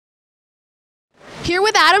Here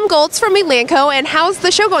with Adam Goltz from Elanco, and how's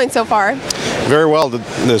the show going so far? Very well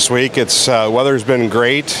this week. It's weather's been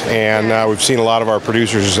great, and we've seen a lot of our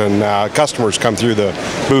producers and customers come through the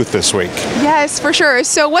booth this week. Yes, for sure.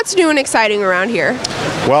 So what's new and exciting around here?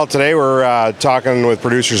 Well, today we're talking with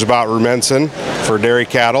producers about rumensin for dairy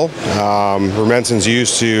cattle. Rumensin's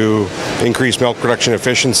used to increase milk production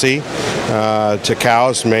efficiency to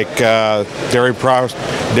cows, make dairy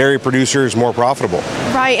producers more profitable.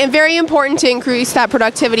 Right, and very important to increase that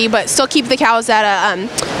productivity, but still keep the cows at a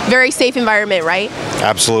very safe environment, right?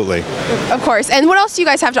 Absolutely. Of course. And what else do you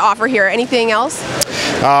guys have to offer here? Anything else?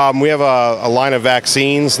 We have a line of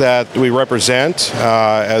vaccines that we represent,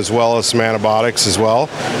 as well as some antibiotics as well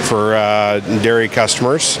for dairy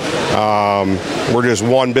customers. We're just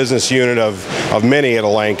one business unit of many at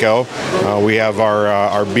Elanco. We have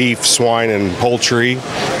our beef, swine, and poultry,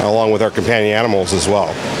 along with our companion animals as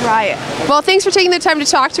well. Right. Well, thanks for taking the time to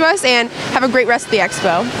talk to us, and have a great rest of the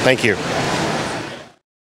expo. Thank you.